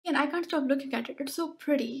And I can't stop looking at it. It's so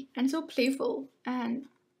pretty and so playful, and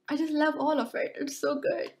I just love all of it. It's so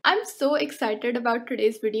good. I'm so excited about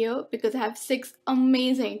today's video because I have 6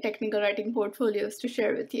 amazing technical writing portfolios to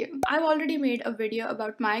share with you. I've already made a video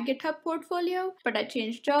about my GitHub portfolio, but I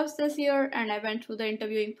changed jobs this year and I went through the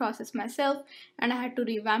interviewing process myself and I had to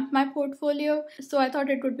revamp my portfolio. So I thought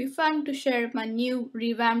it would be fun to share my new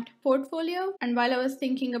revamped portfolio. And while I was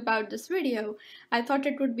thinking about this video, I thought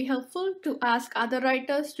it would be helpful to ask other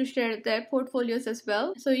writers to share their portfolios as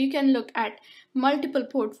well. So you can look at multiple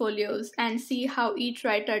portfolios and see how each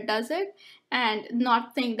writer does it and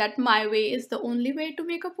not think that my way is the only way to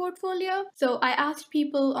make a portfolio. So I asked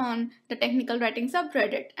people on the technical writing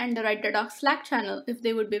subreddit and the Writer Doc Slack channel if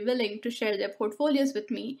they would be willing to share their portfolios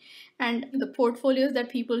with me. And the portfolios that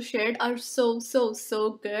people shared are so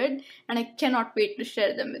good, and I cannot wait to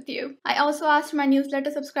share them with you. I also asked my newsletter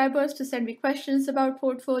subscribers to send me questions about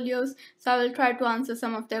portfolios, so I will try to answer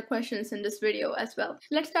some of their questions in this video as well.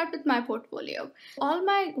 Let's start with my portfolio. All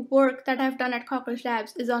my work that I've done at Cockroach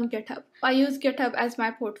Labs is on GitHub. I use GitHub as my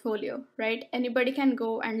portfolio, right? Anybody can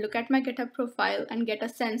go and look at my GitHub profile and get a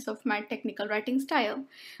sense of my technical writing style.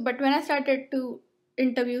 But when I started to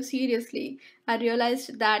interview seriously, I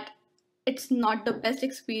realized that it's not the best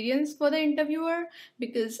experience for the interviewer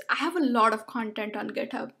because I have a lot of content on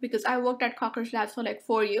GitHub because I worked at Cockroach Labs for like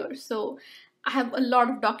 4 years. So I have a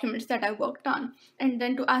lot of documents that I worked on. And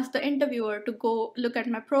then to ask the interviewer to go look at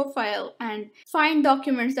my profile and find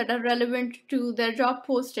documents that are relevant to their job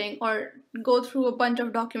posting or go through a bunch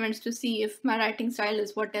of documents to see if my writing style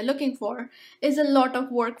is what they're looking for is a lot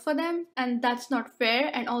of work for them. And that's not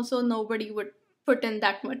fair. And also nobody would put in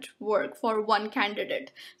that much work for one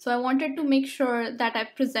candidate. So I wanted to make sure that I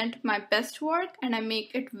present my best work and I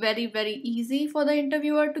make it very easy for the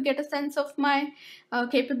interviewer to get a sense of my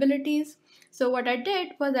capabilities. So what I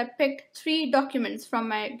did was I picked 3 documents from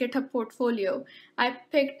my GitHub portfolio. I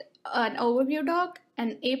picked an overview doc,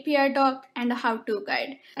 an API doc, and a how-to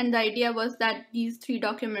guide. And the idea was that these 3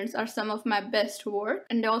 documents are some of my best work,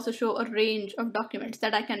 and they also show a range of documents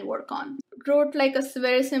that I can work on. Wrote like a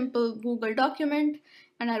very simple Google document,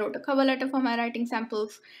 and I wrote a cover letter for my writing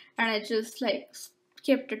samples, and I just like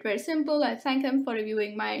kept it very simple. I thanked them for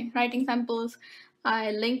reviewing my writing samples.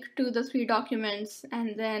 I linked to the 3 documents,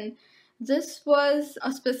 and then this was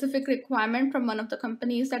a specific requirement from one of the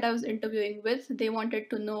companies that I was interviewing with. They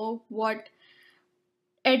wanted to know what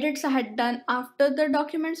edits I had done after the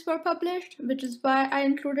documents were published, which is why I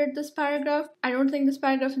included this paragraph. I don't think this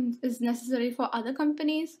paragraph is necessary for other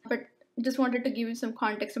companies, but just wanted to give you some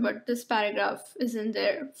context about this paragraph is in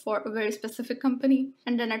there for a very specific company.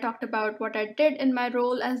 And then I talked about what I did in my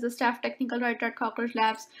role as the staff technical writer at Cockroach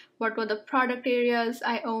Labs, what were the product areas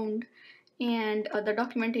I owned, and the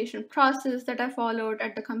documentation process that I followed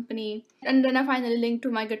at the company. And then I finally linked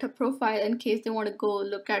to my GitHub profile in case they want to go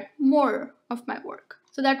look at more of my work.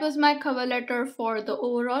 So that was my cover letter for the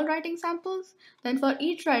overall writing samples. Then for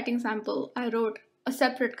each writing sample, I wrote a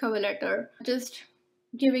separate cover letter, just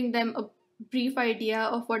giving them a brief idea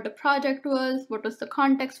of what the project was, what was the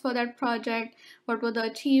context for that project, what were the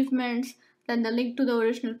achievements, then the link to the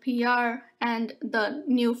original PR, and the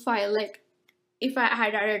new file. Like if I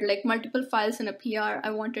had added like multiple files in a PR, I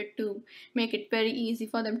wanted to make it very easy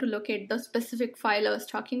for them to locate the specific file I was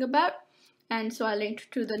talking about. And so I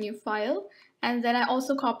linked to the new file. And then I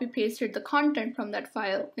also copy pasted the content from that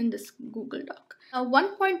file in this Google Doc. Now,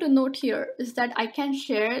 one point to note here is that I can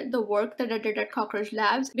share the work that I did at Cockroach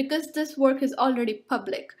Labs because this work is already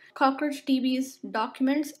public. CockroachDB's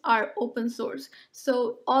documents are open source.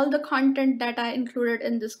 So all the content that I included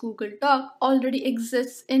in this Google Doc already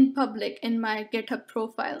exists in public in my GitHub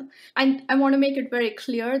profile. And I want to make it very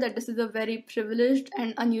clear that this is a very privileged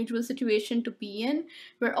and unusual situation to be in,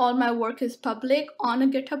 where all my work is public on a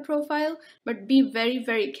GitHub profile. But be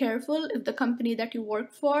very careful if the company that you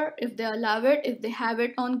work for, if they allow it, if they have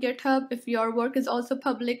it on GitHub, if your work is also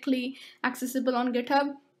publicly accessible on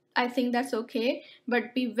GitHub, I think that's okay.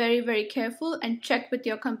 But be very careful and check with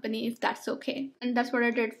your company if that's okay. And that's what I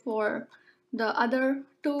did for the other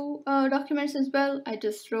 2 documents as well. I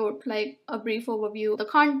just wrote like a brief overview of the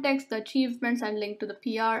context, the achievements, and linked to the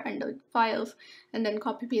PR and the files, and then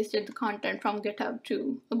copy pasted the content from GitHub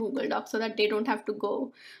to a Google Doc so that they don't have to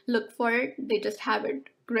go look for it. They just have it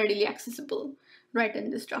readily accessible right in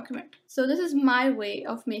this document. So this is my way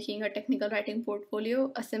of making a technical writing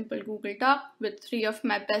portfolio, a simple Google Doc with 3 of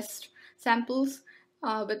my best samples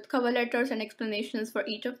with cover letters and explanations for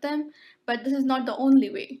each of them. But this is not the only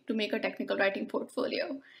way to make a technical writing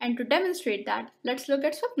portfolio. And to demonstrate that, let's look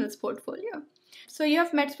at Swapnil's portfolio. So you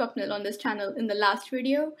have met Swapnil on this channel in the last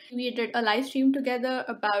video. We did a live stream together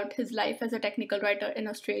about his life as a technical writer in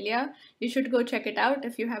Australia. You should go check it out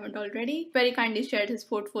if you haven't already. Very kindly shared his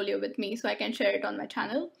portfolio with me so I can share it on my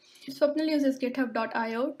channel. Swapnil uses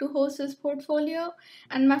github.io to host his portfolio,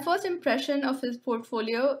 and my first impression of his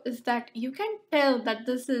portfolio is that you can tell that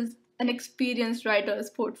this is an experienced writer's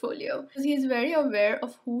portfolio. He's very aware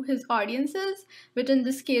of who his audience is, which in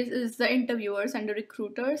this case is the interviewers and the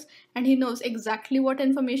recruiters, and he knows exactly what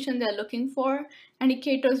information they're looking for, and he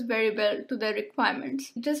caters very well to their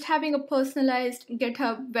requirements. Just having a personalized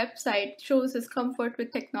GitHub website shows his comfort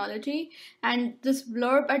with technology, and this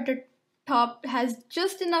blurb at the top has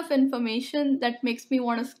just enough information that makes me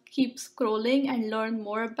want to keep scrolling and learn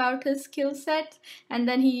more about his skill set. And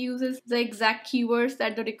then he uses the exact keywords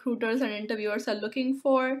that the recruiters and interviewers are looking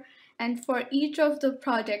for. And for each of the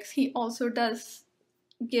projects, he also does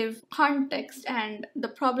give context and the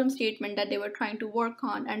problem statement that they were trying to work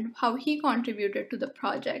on and how he contributed to the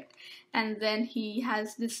project. And then he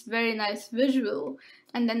has this very nice visual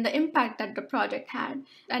and then the impact that the project had.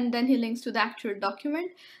 And then he links to the actual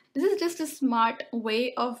document. This is just a smart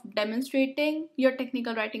way of demonstrating your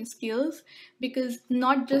technical writing skills, because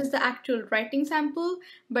not just the actual writing sample,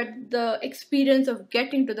 but the experience of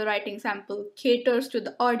getting to the writing sample caters to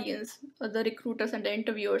the audience, the recruiters and the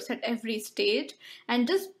interviewers at every stage, and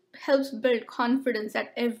just helps build confidence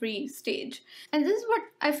at every stage. And this is what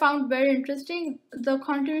I found very interesting. The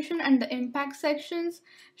contribution and the impact sections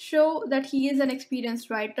show that he is an experienced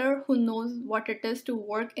writer who knows what it is to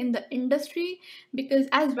work in the industry, because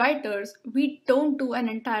as writers, we don't do an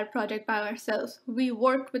entire project by ourselves. We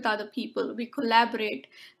work with other people, we collaborate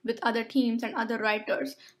with other teams and other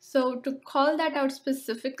writers. So to call that out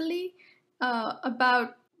specifically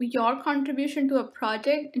about your contribution to a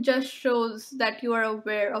project just shows that you are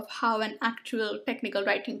aware of how an actual technical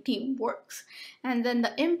writing team works. And then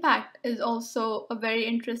the impact is also a very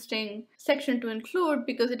interesting section to include,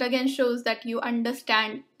 because it again shows that you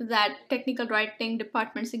understand that technical writing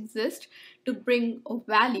departments exist to bring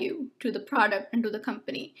value to the product and to the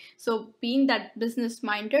company. So being that business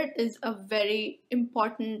minded is a very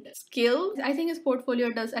important skill. I think his portfolio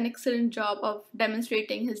does an excellent job of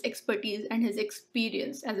demonstrating his expertise and his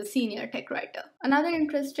experience as a senior tech writer. Another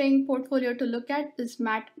interesting portfolio to look at is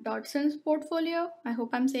Matt Dodson's portfolio. I hope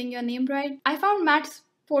I'm saying your name right. I found Matt's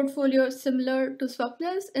portfolio similar to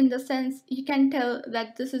Swapnil's in the sense you can tell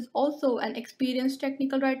that this is also an experienced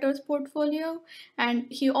technical writer's portfolio, and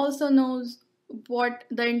he also knows what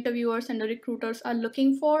the interviewers and the recruiters are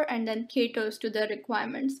looking for and then caters to their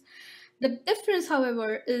requirements. The difference,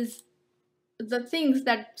 however, is the things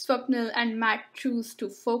that Swapnil and Matt choose to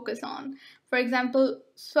focus on. For example,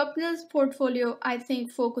 Swapnil's portfolio, I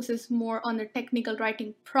think, focuses more on the technical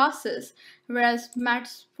writing process, whereas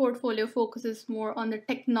Matt's portfolio focuses more on the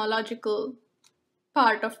technological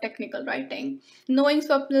part of technical writing. Knowing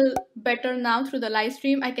Swapnil better now through the live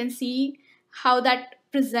stream, I can see how that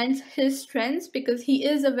presents his strengths, because he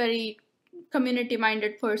is a very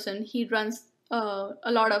community-minded person. He runs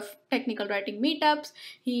a lot of technical writing meetups.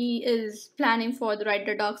 He is planning for the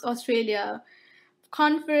Writer Docs Australia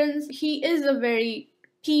conference. He is a very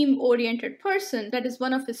team-oriented person. That is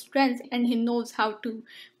one of his strengths, and he knows how to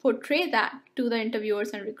portray that to the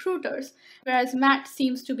interviewers and recruiters. Whereas Matt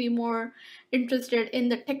seems to be more interested in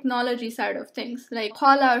the technology side of things, like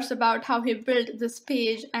call-outs about how he built this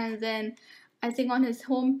page, and then I think on his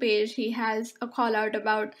homepage he has a call-out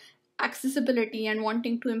about accessibility and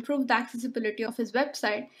wanting to improve the accessibility of his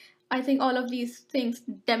website. I think all of these things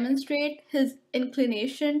demonstrate his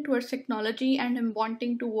inclination towards technology and him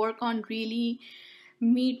wanting to work on really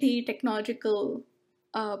meaty technological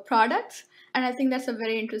products. And I think that's a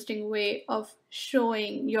very interesting way of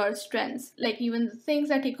showing your strengths. Like even the things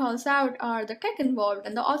that he calls out are the tech involved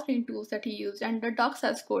and the authoring tools that he used and the docs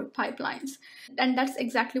as code pipelines. And that's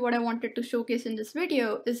exactly what I wanted to showcase in this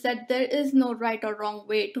video, is that there is no right or wrong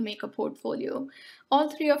way to make a portfolio. All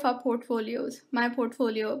three of our portfolios, my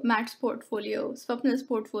portfolio, Matt's portfolio, Swapnil's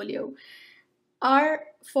portfolio, are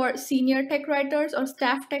for senior tech writers or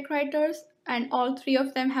staff tech writers, and all three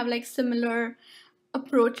of them have like similar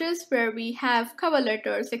approaches where we have cover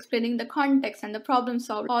letters explaining the context and the problem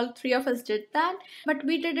solved. All three of us did that, but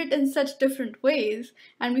we did it in such different ways,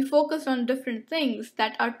 and we focused on different things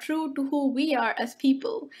that are true to who we are as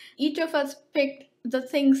people. Each of us picked the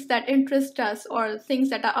things that interest us or things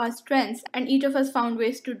that are our strengths, and each of us found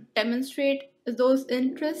ways to demonstrate those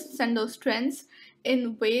interests and those strengths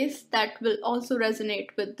in ways that will also resonate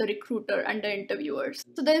with the recruiter and the interviewers.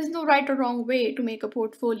 So there is no right or wrong way to make a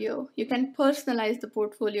portfolio. You can personalize the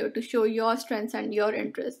portfolio to show your strengths and your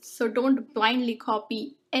interests. So don't blindly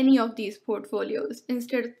copy any of these portfolios.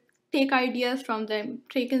 Instead, take ideas from them,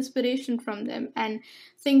 take inspiration from them, and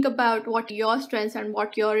think about what your strengths and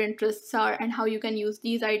what your interests are, and how you can use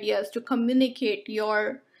these ideas to communicate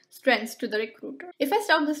your strengths to the recruiter. If I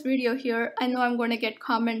stop this video here, I know I'm going to get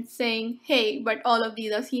comments saying, hey, but all of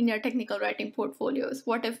these are senior technical writing portfolios.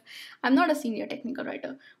 What if I'm not a senior technical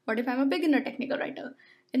writer? What if I'm a beginner technical writer?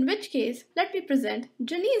 In which case, let me present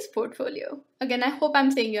Janine's portfolio. Again, I hope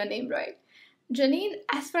I'm saying your name right. Janine,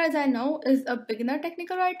 as far as I know, is a beginner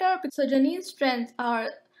technical writer. So Janine's strengths are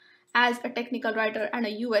as a technical writer and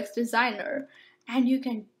a UX designer. And you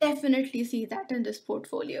can definitely see that in this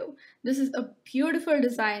portfolio. This is a beautiful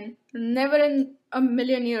design. Never in a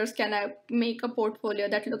million years can I make a portfolio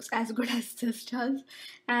that looks as good as this does.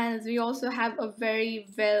 And we also have a very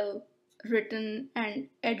well written and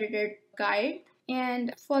edited guide.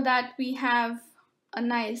 And for that, we have a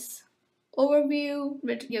nice overview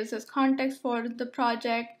which gives us context for the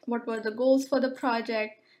project, what were the goals for the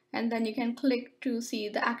project, and then you can click to see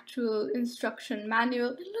the actual instruction manual.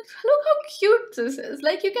 Look how cute this is.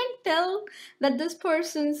 Like, you can tell that this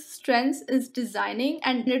person's strengths is designing,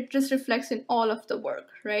 and it just reflects in all of the work,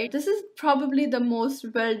 right? This is probably the most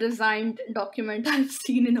well-designed document I've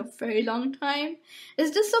seen in a very long time.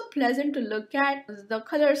 It's just so pleasant to look at. The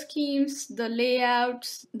color schemes, the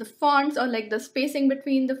layouts, the fonts, or like the spacing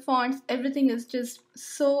between the fonts, everything is just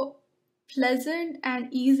so pleasant and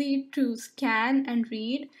easy to scan and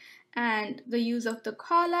read, and the use of the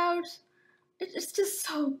callouts, it's just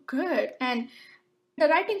so good. And the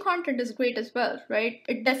writing content is great as well, right?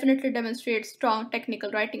 It definitely demonstrates strong technical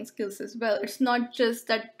writing skills as well. It's not just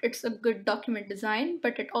that it's a good document design,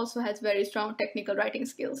 but it also has very strong technical writing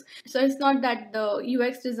skills. So it's not that the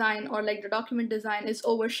UX design or like the document design is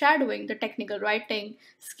overshadowing the technical writing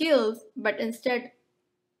skills, but instead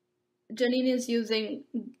Janine is using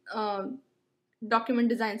document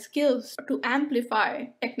design skills to amplify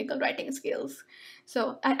technical writing skills.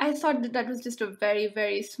 So I thought that was just a very,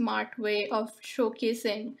 very smart way of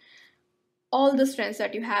showcasing all the strengths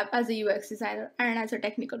that you have as a UX designer and as a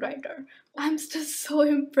technical writer. I'm just so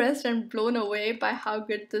impressed and blown away by how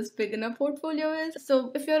good this beginner portfolio is.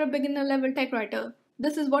 So if you're a beginner level tech writer,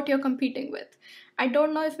 this is what you're competing with. I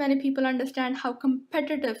don't know if many people understand how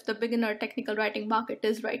competitive the beginner technical writing market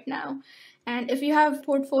is right now. And if you have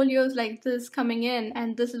portfolios like this coming in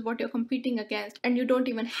and this is what you're competing against, and you don't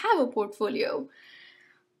even have a portfolio,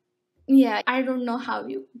 yeah, I don't know how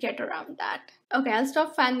you get around that. Okay, I'll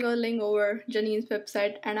stop fangirling over Janine's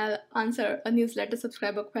website and I'll answer a newsletter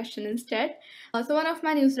subscriber question instead. So one of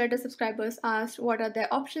my newsletter subscribers asked what are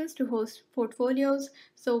their options to host portfolios.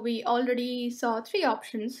 So we already saw 3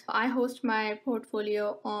 options. I host my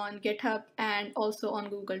portfolio on GitHub and also on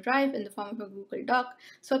Google Drive in the form of a Google Doc.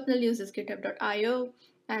 Swapnil uses github.io.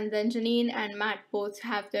 And then Janine and Matt both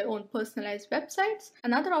have their own personalized websites.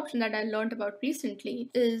 Another option that I learned about recently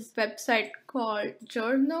is a website called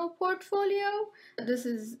Journal Portfolio. This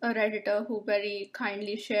is a Redditor who very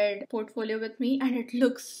kindly shared a portfolio with me, and it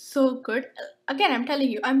looks so good. Again, I'm telling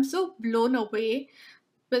you, I'm so blown away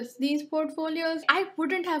with these portfolios. I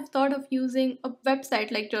wouldn't have thought of using a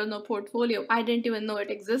website like Journal Portfolio. I didn't even know it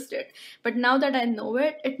existed. But now that I know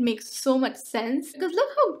it, it makes so much sense. Because look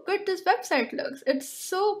how good this website looks. It's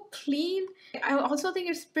so clean. I also think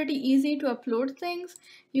it's pretty easy to upload things.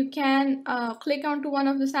 You can click onto one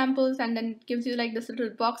of the samples and then it gives you like this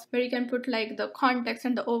little box where you can put like the context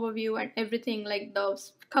and the overview and everything, like the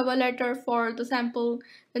cover letter for the sample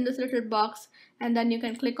in this little box. And then you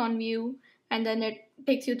can click on view, and then it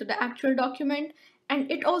takes you to the actual document,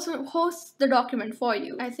 and it also hosts the document for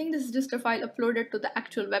you. I think this is just a file uploaded to the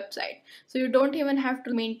actual website. So you don't even have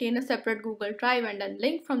to maintain a separate Google Drive and then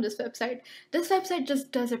link from this website. This website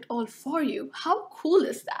just does it all for you. How cool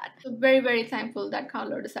is that? So very, very thankful that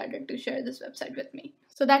Carlo decided to share this website with me.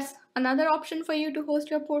 So that's another option for you to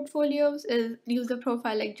host your portfolios, is use a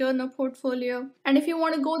profile like Journal Portfolio. And if you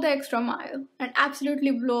want to go the extra mile and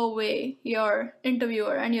absolutely blow away your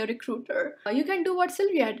interviewer and your recruiter, you can do what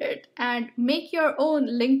Sylvia did and make your own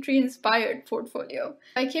Linktree inspired portfolio.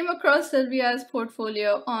 I came across Sylvia's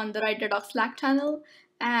portfolio on the WriterDoc Slack channel,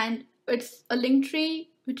 and it's a Linktree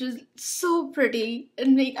which is so pretty,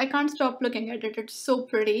 and I can't stop looking at it. It's so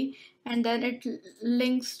pretty. And then it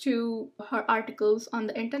links to her articles on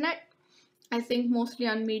the internet, I think mostly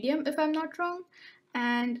on Medium if I'm not wrong.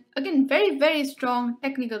 And again, very, very strong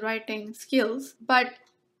technical writing skills, but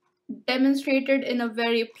demonstrated in a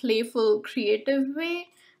very playful, creative way,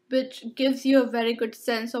 which gives you a very good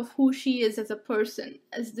sense of who she is as a person,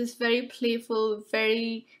 as this very playful,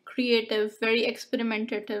 very creative, very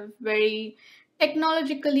experimentative, very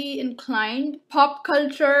technologically inclined, pop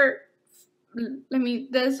culture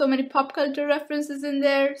there's so many pop culture references in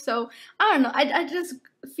there. So I don't know. I just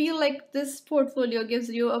feel like this portfolio gives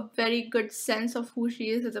you a very good sense of who she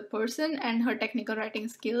is as a person and her technical writing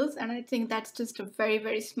skills. And I think that's just a very,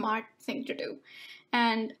 very smart thing to do.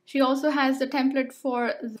 And she also has the template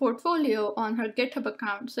for the portfolio on her GitHub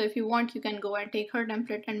account. So if you want, you can go and take her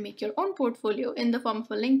template and make your own portfolio in the form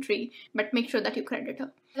of a link tree, but make sure that you credit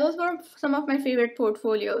her. Those were some of my favorite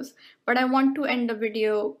portfolios, but I want to end the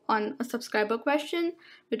video on a subscriber question,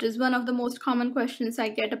 which is one of the most common questions I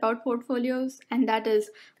get about portfolios, and that is,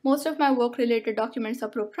 most of my work-related documents are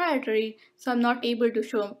proprietary, so I'm not able to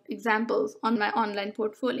show examples on my online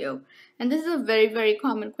portfolio. And this is a very, very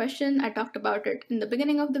common question. I talked about it in the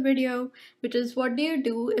beginning of the video, which is, what do you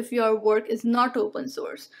do if your work is not open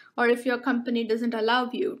source, or if your company doesn't allow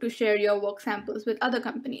you to share your work samples with other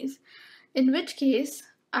companies? In which case,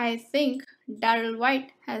 I think Daryl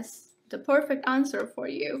White has the perfect answer for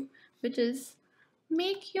you, which is,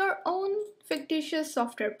 make your own fictitious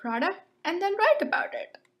software product and then write about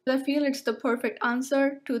it. I feel it's the perfect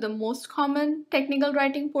answer to the most common technical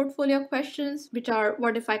writing portfolio questions, which are,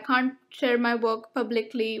 what if I can't share my work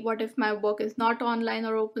publicly? What if my work is not online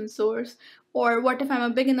or open source? Or what if I'm a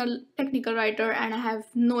beginner technical writer and I have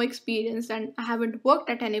no experience and I haven't worked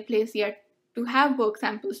at any place yet to have work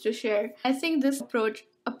samples to share? I think this approach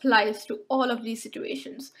applies to all of these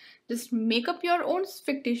situations. Just make up your own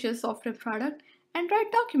fictitious software product and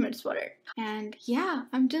write documents for it. And yeah,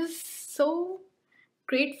 I'm just so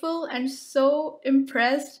grateful and so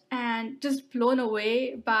impressed and just blown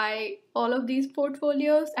away by all of these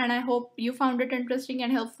portfolios, and I hope you found it interesting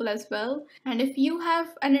and helpful as well. And if you have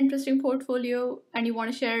an interesting portfolio and you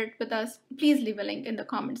want to share it with us, please leave a link in the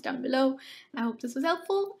comments down below. I hope this was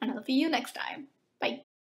helpful, and I'll see you next time.